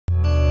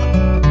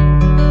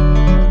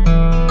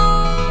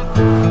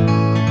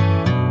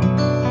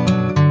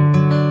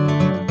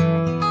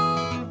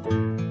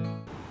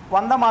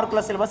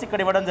మార్కుల సిలబస్ ఇక్కడ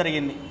ఇవ్వడం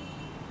జరిగింది.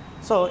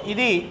 సో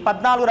ఇది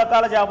 14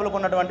 రకాల జాబులకు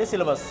ఉన్నటువంటి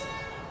సిలబస్.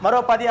 మరో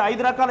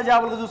 5 రకాల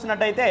జాబులకు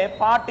చూసినట్టయితే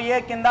పార్ట్ ఏ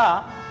కింద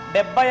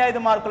 75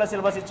 మార్కుల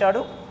సిలబస్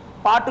ఇచ్చాడు,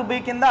 పార్ట్ బి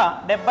కింద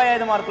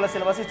 75 మార్కుల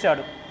సిలబస్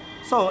ఇచ్చాడు.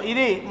 సో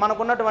ఇది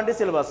మనకున్నటువంటి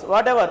సిలబస్.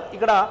 వాట్ ఎవర్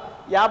ఇక్కడ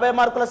 50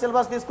 మార్కుల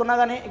సిలబస్ తీసుకున్నా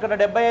కానీ, ఇక్కడ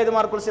 75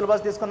 మార్కుల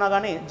సిలబస్ తీసుకున్నా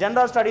కానీ,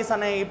 జనరల్ స్టడీస్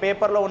అనే ఈ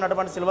పేపర్లో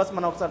ఉన్నటువంటి సిలబస్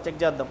మనం ఒకసారి చెక్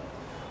చేద్దాం.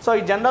 సో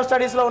ఈ జనరల్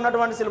స్టడీస్లో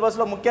ఉన్నటువంటి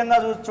సిలబస్లో ముఖ్యంగా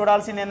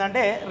చూడాల్సింది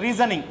ఏంటంటే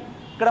రీజనింగ్.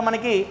 ఇక్కడ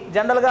మనకి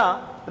జనరల్గా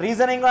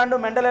reasoning and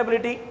mental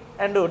ability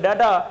and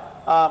data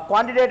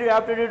quantitative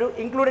aptitude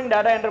including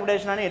data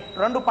interpretation అని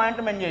 2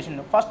 పాయింట్లు మెన్షన్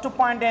చేసిండు. ఫస్ట్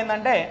పాయింట్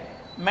ఏంటంటే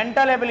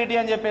మెంటల్ ఎబిలిటీ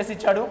అని చెప్పేసి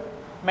ఇచ్చాడు.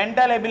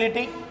 మెంటల్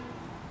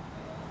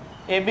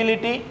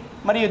ఎబిలిటీ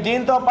మరియు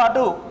దీంతో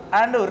పాటు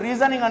అండ్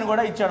రీజనింగ్ అని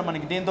కూడా ఇచ్చాడు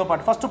మనకి దీంతో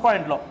పాటు ఫస్ట్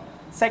పాయింట్లో.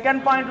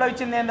 సెకండ్ పాయింట్లో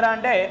ఇచ్చింది ఏంటంటే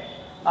అంటే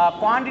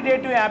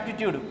క్వాంటిటేటివ్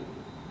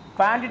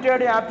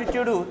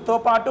యాప్టిట్యూడ్తో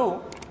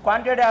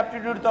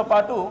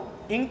పాటు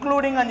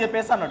ఇంక్లూడింగ్ అని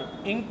చెప్పేసి అన్నాడు.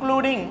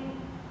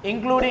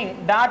 ఇంక్లూడింగ్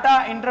డేటా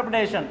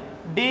ఇంటర్ప్రిటేషన్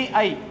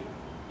DI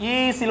ఈ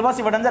సిలబస్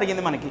ఇవ్వడం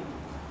జరిగింది మనకి.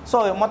 సో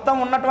మొత్తం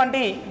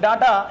ఉన్నటువంటి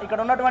డేటా ఇక్కడ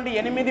ఉన్నటువంటి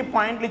 8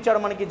 పాయింట్లు ఇచ్చాడు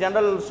మనకి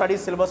జనరల్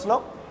స్టడీస్ సిలబస్లో.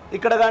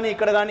 ఇక్కడ కానీ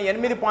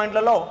 8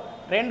 పాయింట్లలో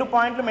 2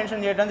 పాయింట్లు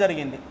మెన్షన్ చేయడం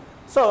జరిగింది.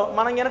 సో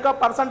మనం కనుక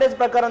పర్సంటేజ్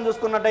ప్రకారం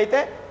చూసుకున్నట్టయితే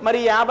మరి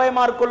 50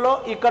 మార్కుల్లో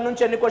ఇక్కడ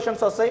నుంచి ఎన్ని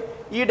క్వశ్చన్స్ వస్తాయి,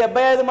 ఈ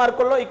 75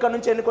 మార్కుల్లో ఇక్కడ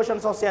నుంచి ఎన్ని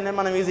క్వశ్చన్స్ వస్తాయి అనేది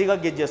మనం ఈజీగా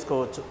గెస్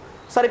చేసుకోవచ్చు.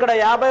 సరే ఇక్కడ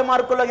 50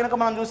 మార్కుల్లో కనుక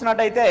మనం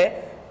చూసినట్టయితే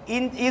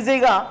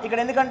ఈజీగా ఇక్కడ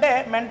ఎందుకంటే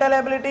మెంటల్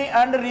ఎబిలిటీ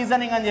అండ్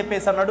రీజనింగ్ అని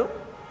చెప్పేసి అన్నాడు.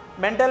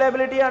 మెంటల్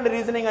ఎబిలిటీ అండ్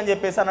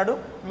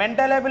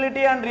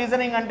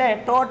రీజనింగ్ అంటే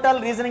టోటల్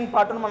రీజనింగ్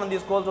పార్ట్ను మనం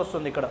తీసుకోవాల్సి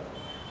వస్తుంది. ఇక్కడ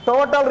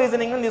టోటల్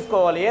రీజనింగ్ని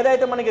తీసుకోవాలి.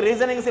 ఏదైతే మనకి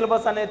రీజనింగ్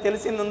సిలబస్ అనేది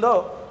తెలిసిందో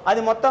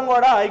అది మొత్తం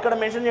కూడా ఇక్కడ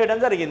మెన్షన్ చేయడం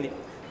జరిగింది.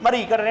 మరి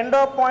ఇక్కడ రెండో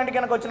పాయింట్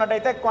కనుక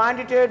వచ్చినట్టయితే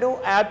quantitative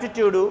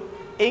aptitude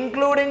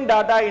including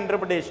data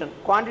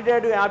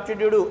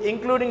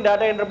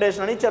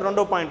interpretation అని ఇచ్చారు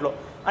రెండో పాయింట్లో.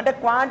 అంటే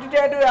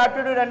క్వాంటిటేటివ్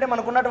యాప్టిట్యూడ్ అంటే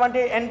మనకున్నటువంటి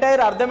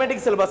ఎంటైర్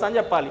అర్థమెటిక్ సిలబస్ అని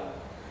చెప్పాలి.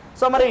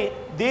 సో మరి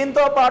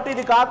దీంతో పాటు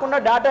ఇది కాకుండా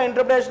డేటా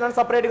ఇంటర్ప్రిటేషన్ అని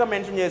సపరేట్గా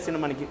మెన్షన్ చేసింది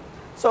మనకి.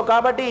 సో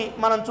కాబట్టి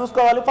మనం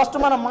చూసుకోవాలి. ఫస్ట్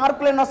మనం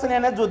మార్కులు ఎన్ని వస్తున్నాయి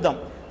అనేది చూద్దాం.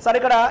 సరే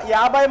ఇక్కడ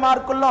 50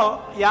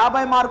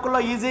 మార్కుల్లో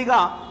ఈజీగా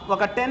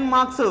ఒక 10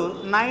 మార్క్స్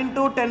 9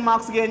 to 10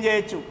 మార్క్స్ గెయిన్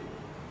చేయొచ్చు.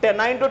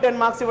 9 to 10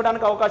 మార్క్స్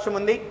ఇవ్వడానికి అవకాశం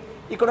ఉంది.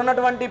 ఇక్కడ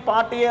ఉన్నటువంటి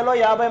పార్ట్ ఏలో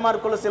 50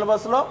 మార్కుల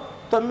సిలబస్లో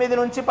 9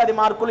 నుంచి 10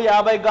 మార్కులు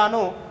 50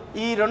 గాను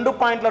ఈ 2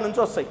 పాయింట్ల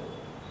నుంచి వస్తాయి.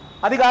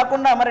 అది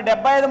కాకుండా మరి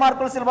 75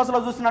 మార్కుల సిలబస్లో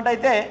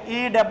చూసినట్టయితే ఈ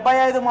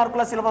 75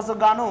 మార్కుల సిలబస్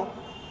గాను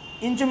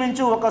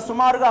ఇంచుమించు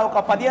సుమారుగా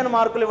 15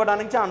 మార్కులు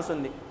ఇవ్వడానికి ఛాన్స్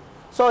ఉంది.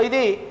 సో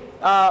ఇది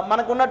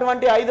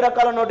మనకున్నటువంటి 5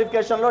 రకాల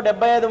నోటిఫికేషన్లో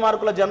 75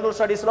 మార్కుల జనరల్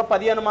స్టడీస్లో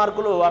 15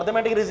 మార్కులు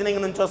అర్థమెటిక్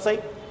రీజనింగ్ నుంచి వస్తాయి.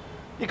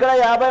 ఇక్కడ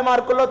 50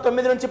 మార్కుల్లో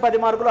 9 నుంచి 10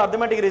 మార్కులు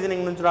అర్థమెటిక్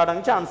రీజనింగ్ నుంచి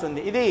రావడానికి ఛాన్స్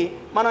ఉంది. ఇది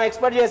మనం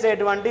ఎక్స్పెక్ట్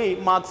చేసేటువంటి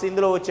మార్క్స్,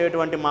 ఇందులో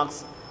వచ్చేటువంటి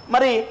మార్క్స్.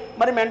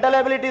 మరి మెంటల్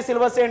ఎబిలిటీ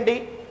సిలబస్ ఏంటి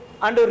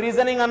అండ్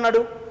రీజనింగ్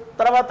అన్నాడు,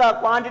 తర్వాత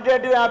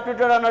క్వాంటిటేటివ్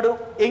యాప్టిట్యూడ్ అన్నాడు,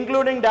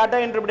 ఇంక్లూడింగ్ డేటా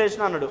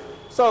ఇంటర్ప్రిటేషన్ అన్నాడు.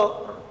 సో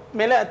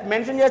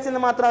మెన్షన్ చేసింది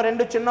మాత్రం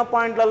 2 చిన్న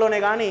పాయింట్లలోనే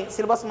కానీ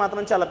సిలబస్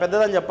మాత్రం చాలా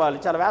పెద్దదని చెప్పాలి,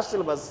 చాలా వ్యాస్ట్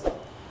సిలబస్.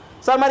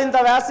 సార్ మరి ఇంత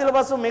వ్యాస్ట్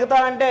సిలబస్ మిగతా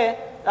అంటే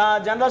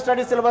జనరల్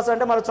స్టడీస్ సిలబస్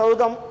అంటే మనం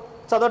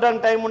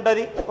చదవడానికి టైం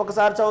ఉంటుంది,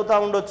 ఒకసారి చదువుతూ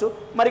ఉండొచ్చు.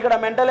 మరి ఇక్కడ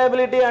mental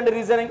ability and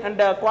reasoning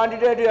and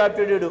quantitative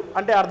aptitude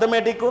అంటే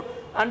అర్థమెటిక్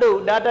అండ్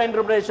డేటా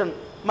ఇంటర్ప్రిటేషన్,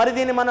 మరి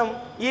దీన్ని మనం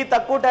ఈ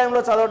తక్కువ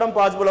టైంలో చదవడం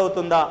పాసిబుల్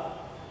అవుతుందా?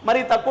 మరి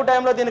తక్కువ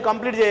టైంలో దీన్ని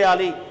కంప్లీట్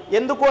చేయాలి.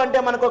 ఎందుకు అంటే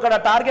మనకు ఒక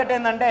టార్గెట్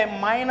ఏంటంటే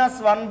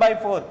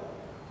 -1/4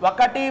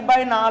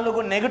 1/4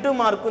 నెగిటివ్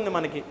మార్క్ ఉంది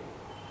మనకి.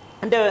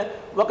 అంటే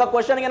ఒక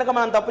క్వశ్చన్ కనుక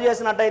మనం తప్పు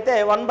చేసినట్టయితే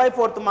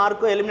 1/4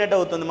 మార్కు ఎలిమినేట్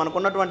అవుతుంది మనకు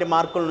ఉన్నటువంటి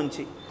మార్కుల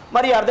నుంచి.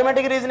 మరి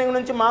అర్థమెటిక్ రీజనింగ్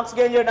నుంచి మార్క్స్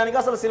గెయిన్ చేయడానికి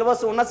అసలు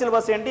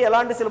సిలబస్ ఏంటి,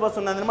 ఎలాంటి సిలబస్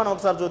ఉన్నదని మనం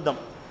ఒకసారి చూద్దాం.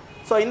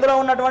 సో ఇందులో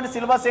ఉన్నటువంటి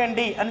సిలబస్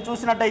ఏంటి అని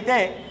చూసినట్టయితే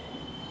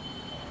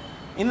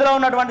ఇందులో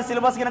ఉన్నటువంటి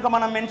సిలబస్ కనుక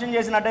మనం మెన్షన్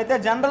చేసినట్టయితే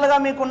జనరల్గా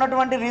మీకు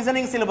ఉన్నటువంటి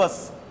reasoning syllabus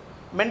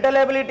mental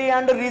ability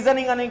and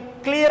reasoning అని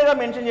క్లియర్గా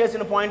మెన్షన్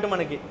చేసిన పాయింట్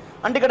మనకి.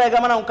 అంటే ఇక్కడ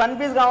మనం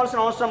కన్ఫ్యూజ్ కావాల్సిన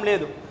అవసరం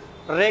లేదు.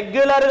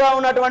 రెగ్యులర్గా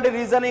ఉన్నటువంటి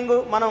రీజనింగ్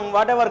మనం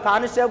వాటెవర్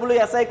కానిస్టేబుల్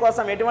SI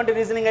కోసం ఎటువంటి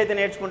రీజనింగ్ అయితే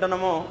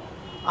నేర్చుకుంటున్నామో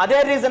అదే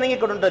రీజనింగ్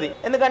ఇక్కడ ఉంటుంది.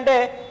 ఎందుకంటే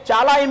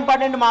చాలా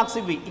ఇంపార్టెంట్ మార్క్స్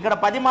ఇవి. ఇక్కడ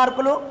 10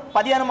 మార్కులు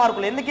 15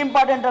 మార్కులు ఎందుకు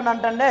ఇంపార్టెంట్ అని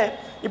అంటే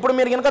ఇప్పుడు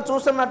మీరు కనుక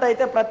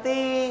చూస్తున్నట్టయితే ప్రతి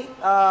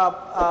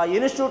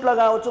ఇన్స్టిట్యూట్లో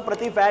కావచ్చు,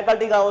 ప్రతి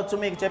ఫ్యాకల్టీ కావచ్చు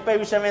మీకు చెప్పే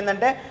విషయం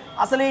ఏంటంటే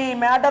అసలు ఈ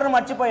మ్యాటర్ను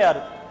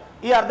మర్చిపోయారు.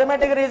 ఈ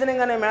అర్థమెటిక్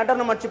రీజనింగ్ అనే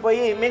మ్యాటర్ను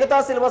మర్చిపోయి మిగతా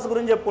సిలబస్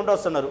గురించి చెప్పుకుంటూ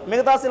వస్తున్నారు.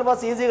 మిగతా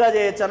సిలబస్ ఈజీగా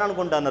చేయొచ్చు అని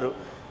అనుకుంటున్నారు.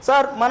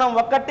 సార్ మనం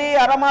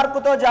 1.5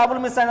 మార్కుతో జాబులు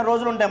మిస్ అయిన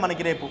రోజులు ఉంటాయి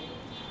మనకి. రేపు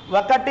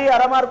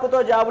 1.5 మార్కుతో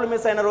జాబులు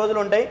మిస్ అయిన రోజులు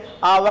ఉంటాయి.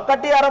 ఆ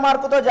 1.5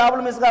 మార్కుతో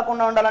జాబులు మిస్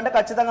కాకుండా ఉండాలంటే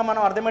ఖచ్చితంగా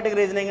మనం అర్థమెటిక్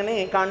రీజనింగ్ని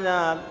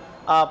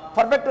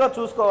పర్ఫెక్ట్గా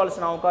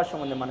చూసుకోవాల్సిన అవకాశం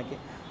ఉంది మనకి.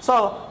 సో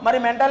మరి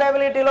మెంటల్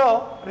ఎబిలిటీలో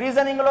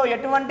రీజనింగ్లో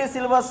ఎటువంటి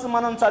సిలబస్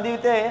మనం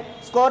చదివితే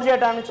స్కోర్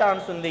చేయడానికి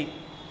ఛాన్స్ ఉంది?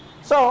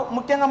 సో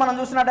ముఖ్యంగా మనం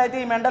చూసినట్టయితే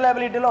ఈ మెంటల్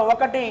ఎబిలిటీలో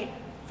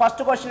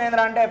ఫస్ట్ క్వశ్చన్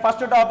ఏంటంటే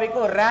ఫస్ట్ టాపిక్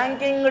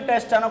ర్యాంకింగ్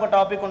టెస్ట్ అని ఒక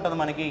టాపిక్ ఉంటుంది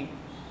మనకి.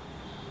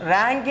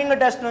 ర్యాంకింగ్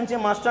టెస్ట్ నుంచి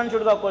మస్ట్ అండ్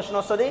షుడ్గా క్వశ్చన్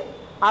వస్తుంది.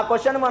 ఆ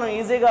క్వశ్చన్ మనం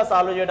ఈజీగా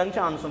సాల్వ్ చేయడానికి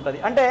ఛాన్స్ ఉంటుంది.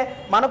 అంటే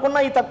మనకున్న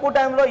ఈ తక్కువ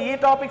టైంలో ఈ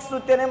టాపిక్స్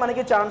చూస్తేనే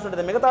మనకి ఛాన్స్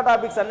ఉంటుంది. మిగతా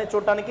టాపిక్స్ అన్ని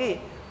చూడటానికి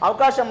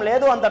అవకాశం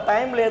లేదు, అంత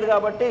టైం లేదు.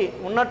 కాబట్టి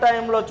ఉన్న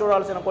టైంలో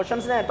చూడాల్సిన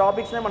క్వశ్చన్స్నే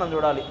టాపిక్స్నే మనం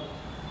చూడాలి.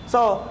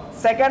 సో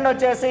సెకండ్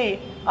వచ్చేసి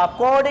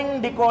కోడింగ్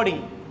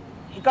డికోడింగ్.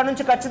 ఇక్కడ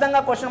నుంచి ఖచ్చితంగా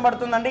క్వశ్చన్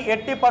పడుతుందండి,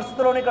 ఎట్టి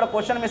పరిస్థితుల్లోనూ ఇక్కడ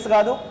క్వశ్చన్ మిస్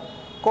కాదు.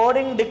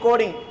 కోడింగ్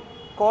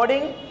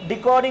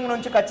డికోడింగ్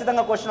నుంచి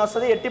ఖచ్చితంగా క్వశ్చన్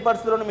వస్తుంది, ఎట్టి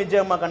పరిస్థితుల్లోనూ మిస్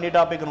చేయమాకండి ఈ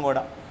టాపిక్ను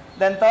కూడా.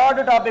 దెన్ థర్డ్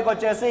టాపిక్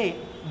వచ్చేసి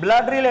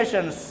బ్లడ్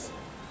రిలేషన్స్,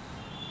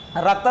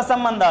 రక్త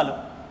సంబంధాలు.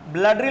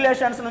 బ్లడ్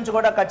రిలేషన్స్ నుంచి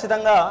కూడా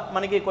ఖచ్చితంగా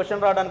మనకి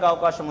క్వశ్చన్ రావడానికి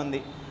అవకాశం ఉంది.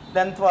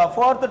 దెన్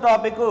ఫోర్త్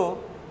టాపిక్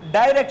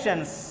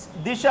డైరెక్షన్స్,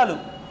 దిశలు,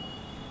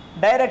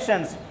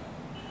 డైరెక్షన్స్.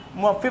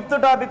 ఫిఫ్త్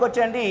టాపిక్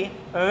వచ్చేయండి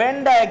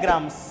వెన్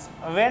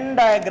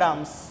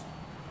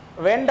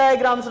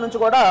డయాగ్రామ్స్ నుంచి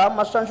కూడా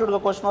మస్ట్ అండ్ షుడ్గా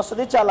క్వశ్చన్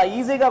వస్తుంది. చాలా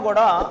ఈజీగా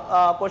కూడా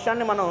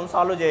క్వశ్చన్ని మనం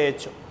సాల్వ్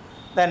చేయొచ్చు.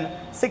 దెన్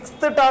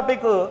సిక్స్త్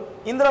టాపిక్,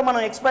 ఇందులో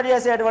మనం ఎక్స్పెక్ట్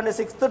చేసేటువంటి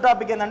సిక్స్త్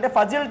టాపిక్ ఏంటంటే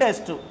పజిల్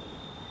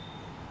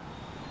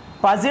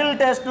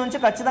టెస్ట్ నుంచి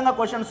ఖచ్చితంగా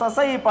క్వశ్చన్స్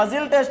వస్తాయి. ఈ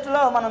పజిల్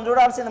టెస్ట్లో మనం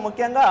చూడాల్సింది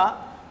ముఖ్యంగా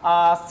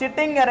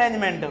సిట్టింగ్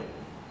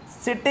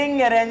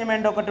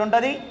అరేంజ్మెంట్ ఒకటి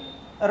ఉంటుంది.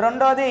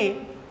 రెండోది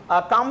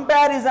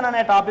కంపారిజన్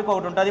అనే టాపిక్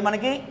ఒకటి ఉంటుంది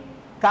మనకి,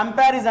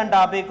 comparison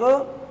topic.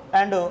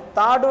 And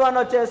third one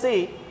వచ్చేసి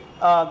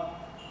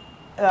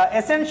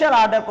essential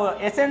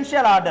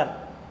order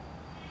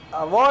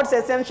words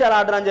essential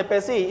order అని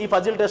చెప్పేసి ఈ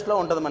పజిల్ టెస్ట్లో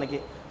ఉంటుంది మనకి.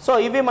 సో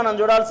ఇవి మనం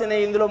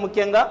చూడాల్సినవి. ఇందులో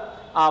ముఖ్యంగా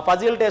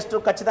పజిల్ టెస్ట్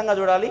ఖచ్చితంగా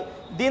చూడాలి.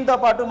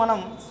 దీంతోపాటు మనం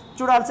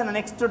చూడాల్సిన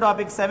next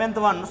topic seventh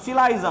one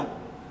syllogism.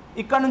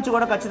 ఇక్కడ నుంచి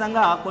కూడా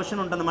ఖచ్చితంగా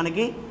క్వశ్చన్ ఉంటుంది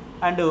మనకి.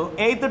 అండ్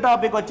ఎయిత్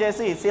టాపిక్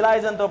వచ్చేసి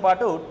సిలాయిజంతో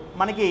పాటు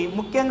మనకి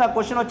ముఖ్యంగా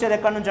క్వశ్చన్ వచ్చేది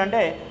ఎక్కడి నుంచి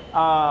అంటే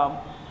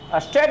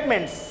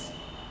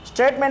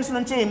స్టేట్మెంట్స్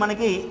నుంచి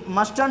మనకి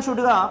మస్ట్ అండ్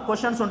షుడ్గా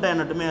క్వశ్చన్స్ ఉంటాయి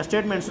అన్నట్టు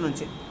స్టేట్మెంట్స్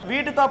నుంచి.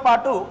 వీటితో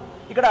పాటు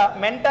ఇక్కడ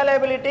మెంటల్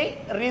ఎబిలిటీ,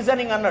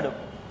 రీజనింగ్ అన్నాడు.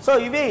 సో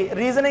ఇవి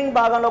రీజనింగ్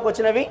భాగంలోకి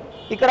వచ్చినవి.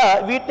 ఇక్కడ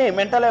వీటిని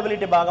మెంటల్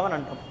ఎబిలిటీ భాగం అని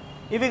అంటాం.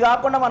 ఇవి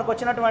కాకుండా మనకు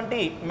వచ్చినటువంటి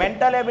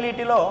మెంటల్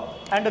ఎబిలిటీలో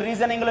అండ్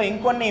రీజనింగ్లో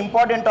ఇంకొన్ని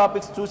ఇంపార్టెంట్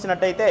టాపిక్స్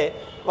చూసినట్టయితే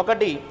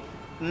ఒకటి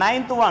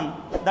 9th one,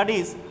 that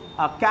is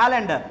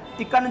calendar.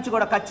 ఇక్కడ నుంచి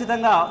కూడా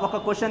ఖచ్చితంగా ఒక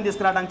క్వశ్చన్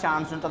తీసుకురావడానికి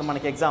ఛాన్స్ ఉంటుంది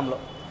మనకి ఎగ్జామ్లో.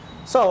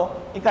 సో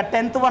ఇక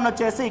 10th వన్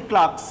వచ్చేసి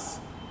క్లాక్స్.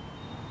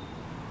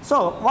 సో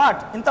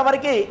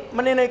ఇంతవరకు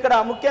నేను ఇక్కడ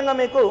ముఖ్యంగా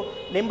మీకు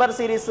number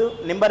series,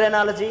 number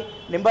analogy,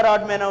 number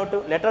odd men out,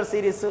 letter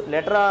series,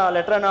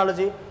 letter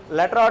analogy,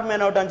 letter add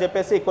men out అని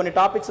చెప్పేసి కొన్ని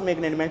టాపిక్స్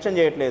మీకు నేను మెన్షన్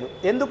చేయట్లేదు.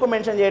 ఎందుకు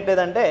మెన్షన్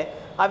చేయట్లేదంటే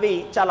అవి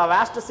చాలా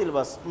వాస్ట్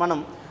సిలబస్.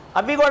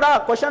 అవి కూడా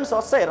క్వశ్చన్స్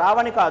వస్తాయి,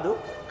 రావని కాదు.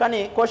 కానీ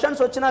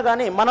క్వశ్చన్స్ వచ్చినా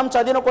కానీ మనం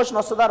చదివిన క్వశ్చన్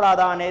వస్తుందా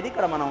రాదా అనేది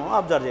ఇక్కడ మనం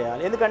అబ్జర్వ్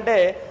చేయాలి. ఎందుకంటే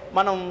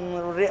మనం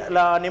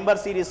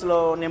నెంబర్ సిరీస్లో,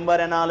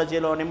 number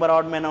ఎనాలజీలో, number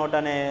odd men out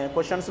అనే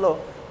క్వశ్చన్స్లో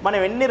మనం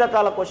ఎన్ని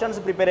రకాల క్వశ్చన్స్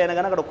ప్రిపేర్ అయినా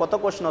కానీ అక్కడ కొత్త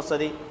క్వశ్చన్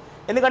వస్తుంది.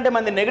 ఎందుకంటే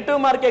మనది నెగిటివ్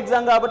మార్క్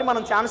ఎగ్జామ్ కాబట్టి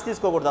మనం ఛాన్స్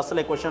తీసుకోకూడదు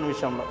అసలు క్వశ్చన్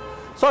విషయంలో.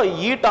 సో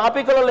ఈ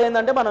టాపిక్లలో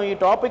ఏంటంటే మనం ఈ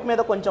టాపిక్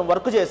మీద కొంచెం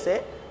వర్క్ చేస్తే,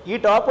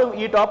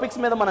 ఈ టాపిక్స్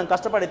మీద మనం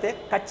కష్టపడితే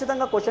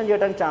ఖచ్చితంగా క్వశ్చన్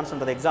చేయడానికి ఛాన్స్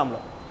ఉంటుంది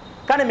ఎగ్జామ్లో.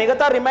 కానీ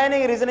మిగతా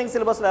రిమైనింగ్ రీజనింగ్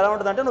సిలబస్లో ఎలా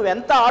ఉంటుందంటే నువ్వు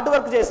ఎంత హార్డ్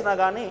వర్క్ చేసినా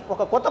కానీ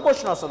ఒక కొత్త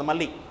క్వశ్చన్ వస్తుంది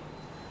మళ్ళీ.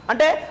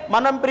 అంటే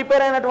మనం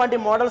ప్రిపేర్ అయినటువంటి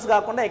మోడల్స్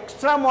కాకుండా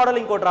ఎక్స్ట్రా మోడల్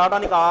ఇంకోటి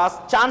రావడానికి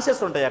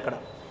ఛాన్సెస్ ఉంటాయి అక్కడ.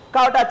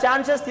 కాబట్టి ఆ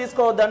ఛాన్సెస్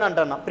తీసుకోవద్దని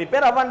అంటున్నా.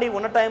 ప్రిపేర్ అవ్వండి,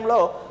 ఉన్న టైంలో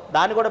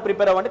దాన్ని కూడా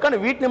ప్రిపేర్ అవ్వండి. కానీ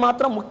వీటిని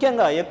మాత్రం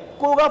ముఖ్యంగా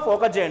ఎక్కువగా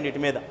ఫోకస్ చేయండి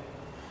వీటి మీద.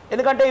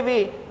 ఎందుకంటే ఇవి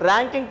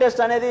ర్యాంకింగ్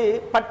టెస్ట్ అనేది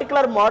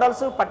పర్టికులర్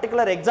మోడల్స్,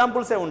 పర్టికులర్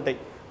ఎగ్జాంపుల్సే ఉంటాయి.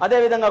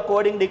 అదేవిధంగా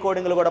కోడింగ్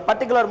డికోడింగ్లో కూడా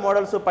particular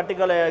models,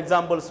 particular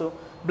examples,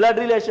 blood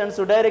relations,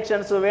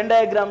 directions, Venn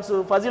diagrams,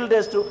 Fazil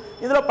test,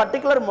 ఇందులో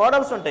పర్టికులర్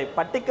మోడల్స్ ఉంటాయి,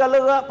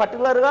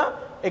 పర్టికులర్గా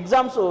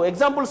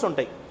ఎగ్జాంపుల్స్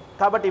ఉంటాయి.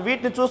 కాబట్టి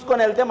వీటిని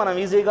చూసుకొని వెళ్తే మనం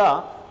ఈజీగా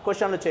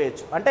క్వశ్చన్లు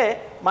చేయొచ్చు. అంటే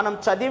మనం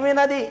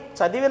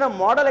చదివిన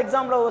మోడల్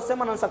ఎగ్జామ్లో వస్తే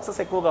మనం సక్సెస్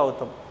ఎక్కువగా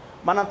అవుతాం.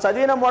 మనం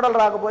చదివిన మోడల్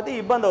రాకపోతే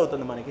ఇబ్బంది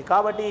అవుతుంది మనకి.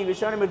 కాబట్టి ఈ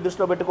విషయాన్ని మీరు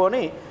దృష్టిలో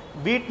పెట్టుకొని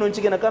వీటి నుంచి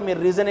కనుక మీరు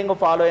రీజనింగ్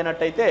ఫాలో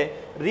అయినట్టయితే,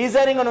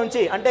 రీజనింగ్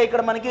నుంచి అంటే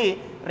ఇక్కడ మనకి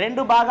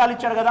 2 భాగాలు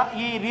ఇచ్చాడు కదా,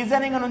 ఈ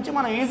రీజనింగ్ నుంచి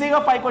మనం ఈజీగా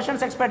 5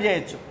 క్వశ్చన్స్ ఎక్స్పెక్ట్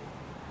చేయొచ్చు.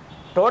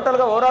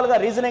 టోటల్గా ఓవరాల్గా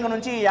రీజనింగ్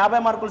నుంచి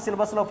 50 మార్కుల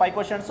సిలబస్లో 5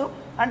 క్వశ్చన్స్.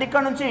 అండ్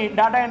ఇక్కడ నుంచి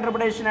data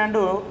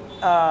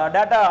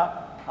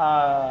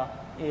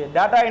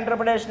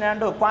interpretation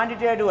and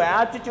quantitative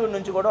aptitude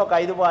నుంచి కూడా ఒక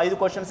 5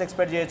 క్వశ్చన్స్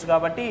ఎక్స్పెక్ట్ చేయొచ్చు.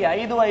 కాబట్టి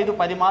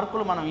 10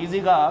 మార్కులు మనం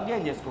ఈజీగా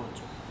గెయిన్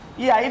చేసుకోవచ్చు.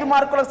 ఈ 5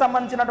 మార్కులకు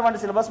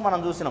సంబంధించినటువంటి సిలబస్ మనం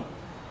చూసినాం.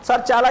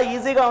 సార్ చాలా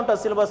ఈజీగా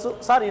ఉంటుంది సిలబస్.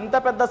 సార్ ఇంత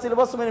పెద్ద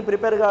సిలబస్ మీరు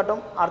ప్రిపేర్ కావటం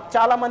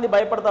చాలామంది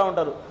భయపడుతూ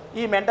ఉంటారు.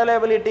 ఈ మెంటల్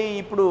ఎబిలిటీ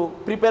ఇప్పుడు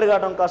ప్రిపేర్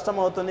కావడం కష్టం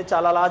అవుతుంది,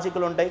 చాలా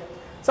లాజిక్లు ఉంటాయి.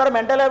 సార్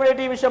మెంటల్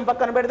ఎబిలిటీ విషయం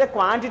పక్కన పెడితే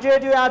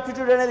క్వాంటిటేటివ్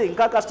యాప్టిట్యూడ్ అనేది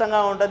ఇంకా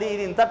కష్టంగా ఉంటుంది.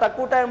 ఇది ఇంత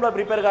తక్కువ టైంలో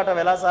ప్రిపేర్ కావటం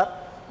ఎలా సార్?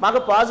 మాకు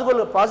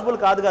పాసిబుల్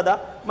కాదు కదా.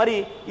 మరి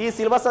ఈ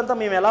సిలబస్ అంతా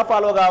మేము ఎలా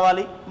ఫాలో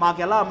కావాలి, మాకు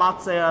ఎలా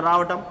మార్క్స్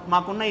రావటం,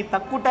 మాకున్న ఈ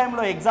తక్కువ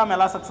టైంలో ఎగ్జామ్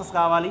ఎలా సక్సెస్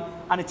కావాలి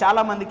అని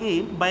చాలామందికి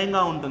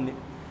భయంగా ఉంటుంది.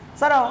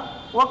 సరే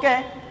ఓకే,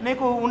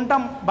 నీకు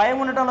భయం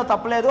ఉండటంలో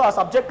తప్పలేదు, ఆ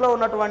సబ్జెక్ట్లో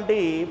ఉన్నటువంటి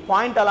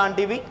పాయింట్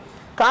అలాంటివి.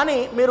 కానీ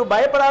మీరు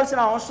భయపడాల్సిన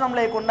అవసరం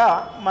లేకుండా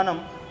మనం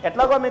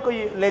ఎట్లాగో మీకు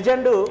ఈ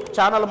లెజెండ్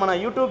ఛానల్ మన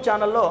యూట్యూబ్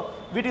ఛానల్లో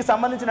వీటికి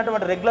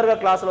సంబంధించినటువంటి రెగ్యులర్గా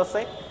క్లాసులు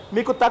వస్తాయి.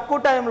 మీకు తక్కువ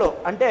టైంలో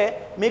అంటే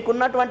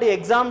మీకున్నటువంటి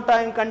ఎగ్జామ్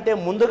టైం కంటే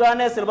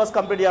ముందుగానే సిలబస్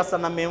కంప్లీట్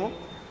చేస్తున్నాం మేము.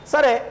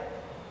 సరే,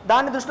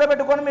 దాన్ని దృష్టిలో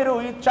పెట్టుకొని మీరు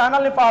ఈ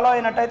ఛానల్ని ఫాలో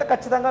అయినట్టయితే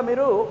ఖచ్చితంగా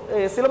మీరు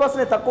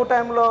సిలబస్ని తక్కువ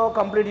టైంలో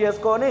కంప్లీట్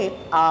చేసుకొని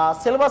ఆ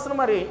సిలబస్ను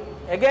మరి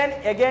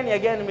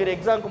అగైన్ మీరు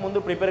ఎగ్జామ్కి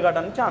ముందు ప్రిపేర్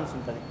కావడానికి ఛాన్స్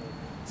ఉంటుంది.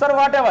 సరే,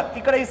 వాట్ ఎవర్.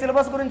 ఇక్కడ ఈ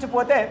సిలబస్ గురించి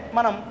పోతే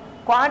మనం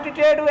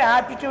quantitative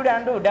aptitude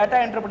and data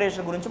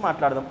interpretation గురించి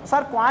మాట్లాడదాం.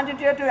 సార్,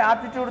 క్వాంటిటేటివ్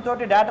యాప్టిట్యూడ్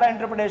తోటి డేటా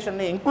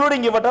ఇంటర్ప్రిటేషన్ని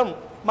ఇంక్లూడింగ్ ఇవ్వటం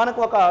మనకు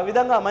ఒక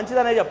విధంగా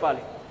మంచిదనే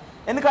చెప్పాలి.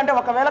 ఎందుకంటే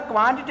ఒకవేళ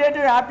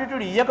క్వాంటిటేటివ్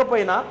యాప్టిట్యూడ్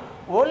ఇవ్వకపోయినా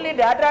ఓన్లీ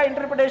డేటా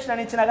ఇంటర్ప్రిటేషన్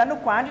అని ఇచ్చినా కానీ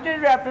నువ్వు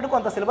క్వాంటిటేటివ్ యాప్టిట్యూడ్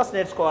కొంత సిలబస్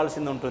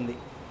నేర్చుకోవాల్సింది ఉంటుంది.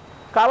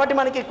 కాబట్టి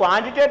మనకి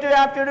క్వాంటిటేటివ్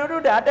యాప్టిట్యూడ్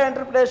డేటా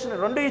ఇంటర్ప్రిటేషన్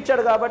రెండు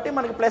ఇచ్చాడు కాబట్టి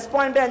మనకి ప్లస్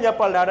పాయింటే అని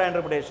చెప్పాలి డేటా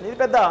ఇంటర్ప్రిటేషన్. ఇది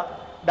పెద్ద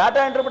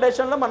డేటా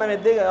ఇంటర్ప్రిటేషన్లో మనం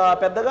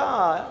పెద్దగా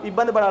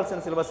ఇబ్బంది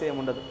పడాల్సిన సిలబస్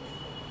ఏముండదు.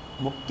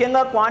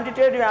 ముఖ్యంగా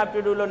క్వాంటిటేటివ్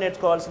యాప్టిట్యూడ్లో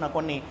నేర్చుకోవాల్సిన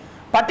కొన్ని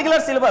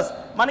పర్టికులర్ సిలబస్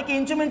మనకి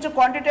ఇంచుమించు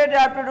క్వాంటిటేటివ్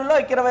యాప్టిట్యూడ్లో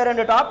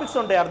 22 టాపిక్స్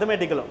ఉంటాయి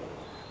అర్థమెటిక్లో.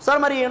 సార్,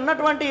 మరి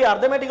ఉన్నటువంటి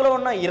అర్థమెటిక్లో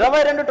ఉన్న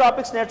 22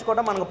 టాపిక్స్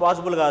నేర్చుకోవడం మనకు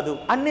పాసిబుల్ కాదు.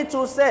 అన్నీ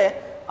చూస్తే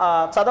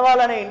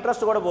చదవాలనే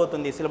ఇంట్రెస్ట్ కూడా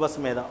పోతుంది సిలబస్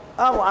మీద.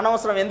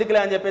 అనవసరం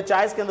ఎందుకులే అని చెప్పి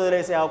ఛాయిస్ కింద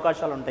వదిలేసే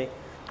అవకాశాలు ఉంటాయి.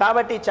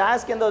 కాబట్టి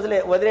ఛాయిస్ కింద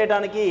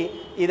వదిలేయడానికి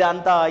ఇది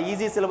అంత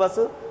ఈజీ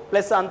సిలబస్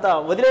ప్లస్ అంత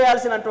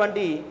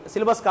వదిలేయాల్సినటువంటి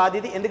సిలబస్ కాదు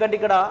ఇది. ఎందుకంటే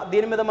ఇక్కడ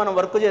దీని మీద మనం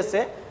వర్క్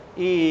చేస్తే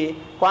ఈ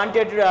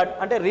క్వాంటిటేటివ్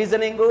అంటే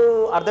రీజనింగ్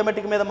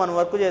అర్థమెటిక్ మీద మనం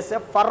వర్క్ చేస్తే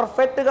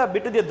పర్ఫెక్ట్గా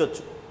బిట్టు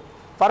దిద్దొచ్చు,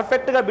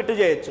 పర్ఫెక్ట్గా బిట్టు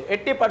చేయొచ్చు.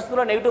 ఎట్టి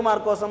పరిస్థితుల్లో నెగిటివ్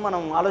మార్క్ కోసం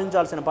మనం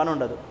ఆలోచించాల్సిన పని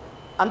ఉండదు.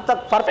 అంత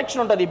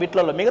పర్ఫెక్షన్ ఉంటుంది ఈ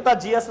బిట్లలో. మిగతా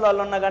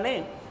జిఎస్లలో ఉన్నా కానీ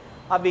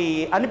అవి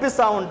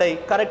అనిపిస్తూ ఉంటాయి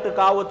కరెక్ట్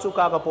కావచ్చు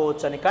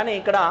కాకపోవచ్చు అని. కానీ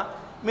ఇక్కడ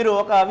మీరు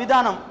ఒక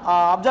విధానం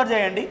అబ్జర్వ్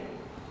చేయండి.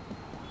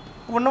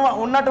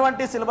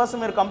 ఉన్నటువంటి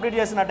సిలబస్ మీరు కంప్లీట్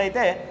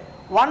చేసినట్టయితే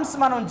వన్స్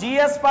మనం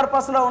జిఎస్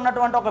పర్పస్లో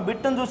ఉన్నటువంటి ఒక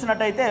బిట్టును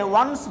చూసినట్టయితే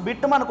వన్స్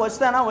బిట్ మనకు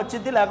వస్తేనా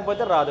వచ్చింది,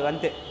 లేకపోతే రాదు,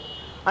 అంతే.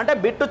 అంటే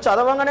బిట్టు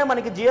చదవగానే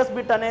మనకి జిఎస్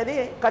బిట్ అనేది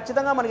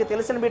ఖచ్చితంగా మనకి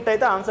తెలిసిన బిట్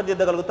అయితే ఆన్సర్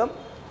దిద్దగలుగుతాం.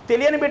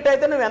 తెలియని బిట్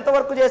అయితే నువ్వు ఎంత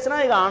వర్క్ చేసినా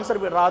ఇక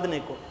ఆన్సర్ రాదు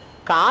నీకు.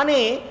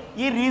 కానీ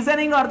ఈ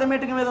రీజనింగ్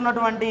అర్థమెటిక్ మీద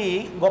ఉన్నటువంటి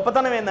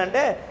గొప్పతనం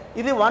ఏంటంటే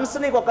ఇది వన్స్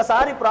నీకు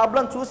ఒకసారి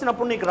ప్రాబ్లం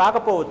చూసినప్పుడు నీకు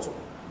రాకపోవచ్చు.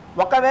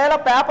 ఒకవేళ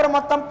పేపర్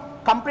మొత్తం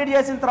కంప్లీట్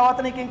చేసిన తర్వాత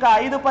నీకు ఇంకా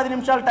 5-10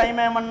 నిమిషాలు టైం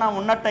ఏమన్నా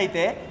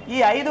ఉన్నట్టయితే ఈ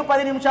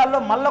 5-10 నిమిషాల్లో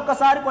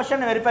మళ్ళొక్కసారి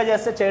క్వశ్చన్ వెరిఫై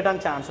చేస్తే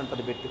చేయడానికి ఛాన్స్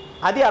ఉంటుంది బిట్.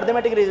 అది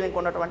అర్థమెటిక్ రీజనింగ్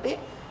ఉన్నటువంటి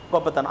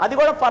గొప్పతనం. అది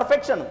కూడా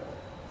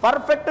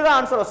పర్ఫెక్ట్గా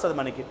ఆన్సర్ వస్తుంది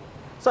మనకి.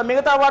 సో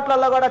మిగతా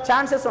వాటిల్లో కూడా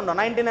ఛాన్సెస్ ఉండవు.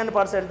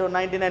 99%,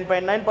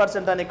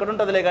 99.9% అని ఇక్కడ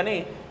ఉంటుందిలే, కానీ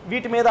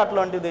వీటి మీద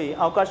అట్లాంటిది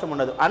అవకాశం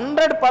ఉండదు.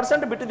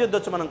 100% బిట్టు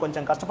దిద్దొచ్చు మనం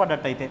కొంచెం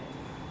కష్టపడ్డట్టయితే.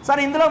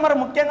 సరే, ఇందులో మరి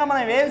ముఖ్యంగా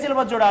మనం ఏం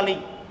సిలబస్ చూడాలి?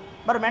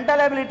 మరి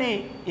మెంటల్ ఎబిలిటీ,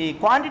 ఈ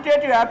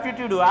క్వాంటిటేటివ్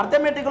యాప్టిట్యూడ్,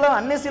 అర్థమెటిక్లో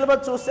అన్ని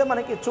సిలబస్ చూస్తే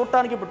మనకి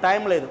చూడటానికి ఇప్పుడు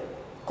టైం లేదు.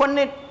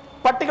 కొన్ని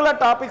పర్టికులర్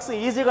టాపిక్స్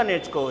ఈజీగా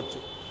నేర్చుకోవచ్చు.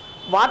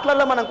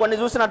 వాటిలలో మనం కొన్ని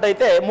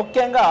చూసినట్టయితే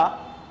ముఖ్యంగా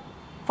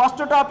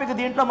ఫస్ట్ టాపిక్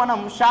దీంట్లో మనం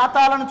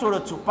శాతాలను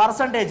చూడొచ్చు.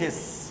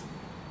 పర్సంటేజెస్,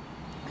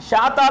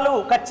 శాతాలు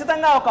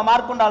ఖచ్చితంగా ఒక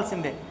మార్క్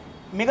ఉండాల్సిందే.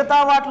 మిగతా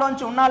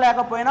వాటిలోంచి ఉన్నా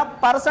లేకపోయినా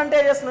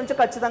పర్సంటేజెస్ నుంచి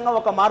ఖచ్చితంగా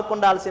ఒక మార్క్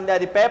ఉండాల్సిందే.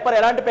 అది పేపర్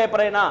ఎలాంటి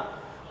పేపర్ అయినా,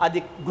 అది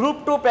గ్రూప్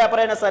 2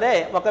 పేపర్ అయినా సరే,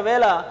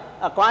 ఒకవేళ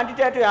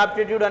క్వాంటిటేటివ్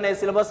యాప్టిట్యూడ్ అనే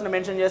సిలబస్ని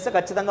మెన్షన్ చేస్తే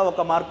ఖచ్చితంగా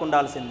ఒక మార్క్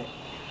ఉండాల్సిందే.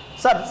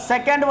 సార్,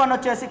 సెకండ్ వన్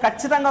వచ్చేసి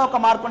ఖచ్చితంగా ఒక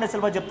మార్క్ ఉండే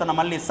సిలబస్ చెప్తున్నా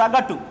మళ్ళీ,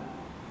 సగటు.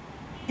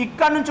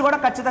 ఇక్కడ నుంచి కూడా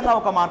ఖచ్చితంగా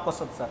ఒక మార్క్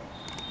వస్తుంది సార్.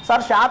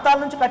 శాతాల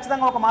నుంచి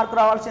ఖచ్చితంగా ఒక మార్కు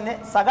రావాల్సిందే,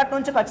 సగటు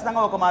నుంచి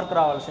ఖచ్చితంగా ఒక మార్కు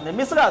రావాల్సిందే,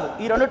 మిస్ కాదు.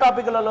 ఈ 2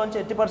 టాపిక్లలోంచి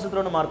ఎట్టి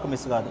పరిస్థితుల్లోనూ మార్కు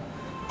మిస్ కాదు.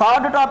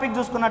 థర్డ్ టాపిక్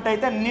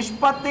చూసుకున్నట్టయితే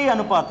నిష్పత్తి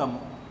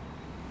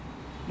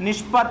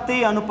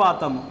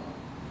అనుపాతము.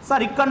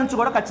 సార్, ఇక్కడ నుంచి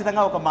కూడా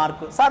ఖచ్చితంగా ఒక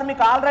మార్కు. సార్,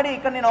 మీకు ఆల్రెడీ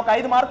ఇక్కడ నేను ఒక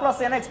 5 మార్కులు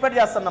వస్తాయని ఎక్స్పెక్ట్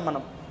చేస్తున్నాం.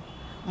 మనం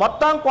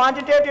మొత్తం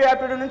క్వాంటిటేటివ్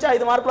యాప్టిట్యూడ్ నుంచి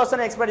 5 మార్కులు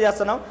వస్తాయని ఎక్స్పెక్ట్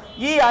చేస్తున్నాం.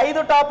 ఈ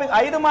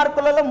 5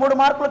 మార్కులలో 3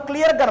 మార్కులు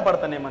క్లియర్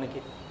కనపడుతున్నాయి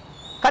మనకి.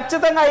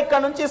 ఖచ్చితంగా ఇక్కడ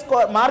నుంచి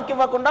మార్క్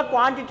ఇవ్వకుండా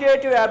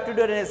క్వాంటిటేటివ్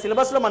యాప్టిట్యూడ్ అనే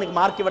సిలబస్లో మనకి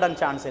మార్క్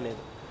ఇవ్వడానికి ఛాన్సే లేదు.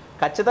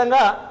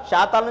 ఖచ్చితంగా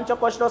శాతాల నుంచి ఒక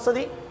క్వశ్చన్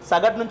వస్తుంది,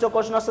 సగటు నుంచి ఒక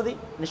క్వశ్చన్ వస్తుంది,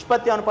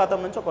 నిష్పత్తి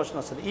అనుపాతం నుంచి ఒక క్వశ్చన్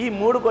వస్తుంది. ఈ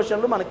 3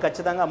 క్వశ్చన్లు మనకి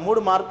ఖచ్చితంగా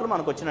 3 మార్కులు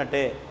మనకు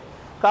వచ్చినట్టే.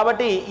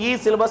 కాబట్టి ఈ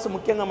సిలబస్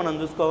ముఖ్యంగా మనం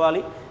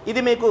చూసుకోవాలి.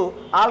 ఇది మీకు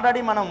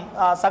ఆల్రెడీ మనం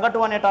సగటు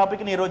అనే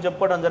టాపిక్ని ఈరోజు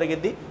చెప్పుకోవడం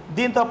జరిగింది.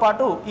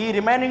 దీంతోపాటు ఈ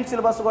రిమైనింగ్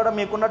సిలబస్ కూడా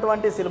మీకు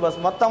ఉన్నటువంటి సిలబస్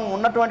మొత్తం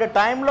ఉన్నటువంటి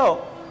టైంలో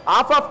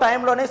హాఫ్ ఆఫ్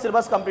టైంలోనే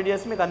సిలబస్ కంప్లీట్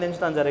చేసి మీకు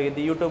అందించడం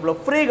జరిగింది. యూట్యూబ్లో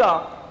ఫ్రీగా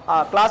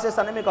క్లాసెస్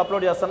అన్ని మీకు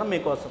అప్లోడ్ చేస్తున్నాం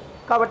మీకోసం.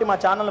 కాబట్టి మా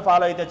ఛానల్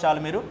ఫాలో అయితే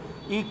చాలు. మీరు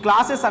ఈ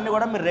క్లాసెస్ అన్నీ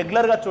కూడా మీరు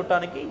రెగ్యులర్గా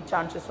చూడటానికి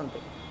ఛాన్సెస్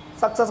ఉంటాయి.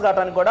 సక్సెస్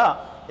కావడానికి కూడా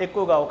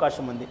ఎక్కువగా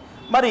అవకాశం ఉంది.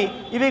 మరి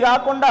ఇవి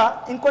కాకుండా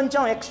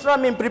ఇంకొంచెం ఎక్స్ట్రా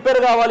మేము ప్రిపేర్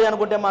కావాలి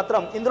అనుకుంటే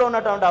మాత్రం ఇందులో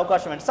ఉన్నటువంటి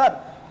అవకాశం ఏంటి? సార్,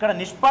 ఇక్కడ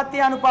నిష్పత్తి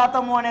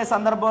అనుపాతము అనే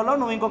సందర్భంలో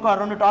నువ్వు ఇంకొక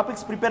 2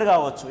 టాపిక్స్ ప్రిపేర్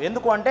కావచ్చు.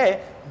 ఎందుకు అంటే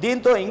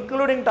దీంతో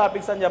ఇంక్లూడింగ్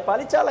టాపిక్స్ అని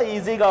చెప్పాలి, చాలా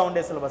ఈజీగా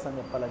ఉండే సిలబస్ అని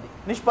చెప్పాలి. అది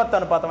నిష్పత్తి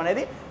అనుపాతం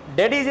అనేది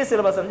డెడ్ ఈజీ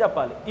సిలబస్ అని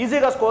చెప్పాలి.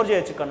 ఈజీగా స్కోర్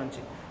చేయొచ్చు ఇక్కడ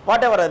నుంచి.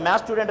 వాట్ ఎవర్, అది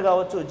మ్యాథ్స్ స్టూడెంట్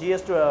కావచ్చు,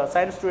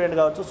 సైన్స్ స్టూడెంట్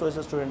కావచ్చు,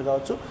 సోషల్ స్టూడెంట్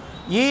కావచ్చు,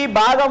 ఈ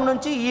భాగం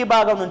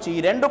నుంచి ఈ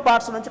 2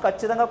 పార్ట్స్ నుంచి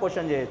ఖచ్చితంగా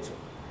క్వశ్చన్ చేయొచ్చు.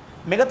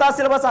 మిగతా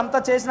సిలబస్ అంతా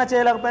చేసినా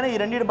చేయలేకపోయినా ఈ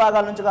రెండింటి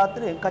భాగాల నుంచి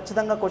కాబట్టి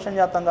ఖచ్చితంగా క్వశ్చన్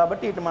చేస్తాం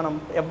కాబట్టి ఇటు మనం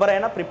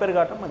ఎవరైనా ప్రిపేర్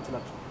కావటం మంచి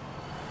లక్ష్యం.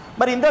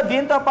 మరి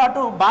దీంతో పాటు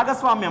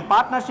భాగస్వామ్యం,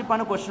 పార్ట్నర్షిప్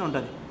అనే క్వశ్చన్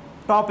ఉంటుంది.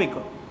 టాపిక్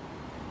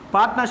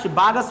పార్ట్నర్షిప్,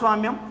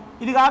 భాగస్వామ్యం.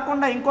 ఇది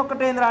కాకుండా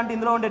ఇంకొకటి ఏంద్రా అంటే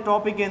ఇందులో ఉండే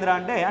టాపిక్ ఏంద్రా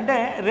అంటే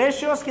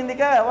రేషియోస్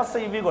కిందకే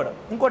వస్తాయి ఇవి కూడా.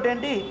 ఇంకోటి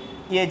ఏంటి,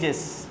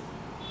 ఏజెస్,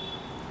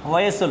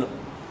 వయస్సులు.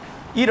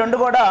 ఈ రెండు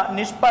కూడా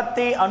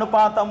నిష్పత్తి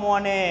అనుపాతము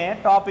అనే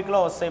టాపిక్లో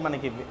వస్తాయి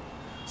మనకి ఇవి.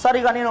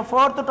 సరిగా నేను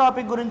 4th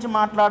టాపిక్ గురించి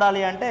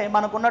మాట్లాడాలి అంటే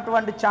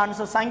మనకున్నటువంటి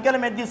ఛాన్స్ సంఖ్యల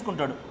మీద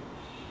తీసుకుంటాడు.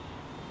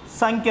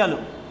 సంఖ్యలు,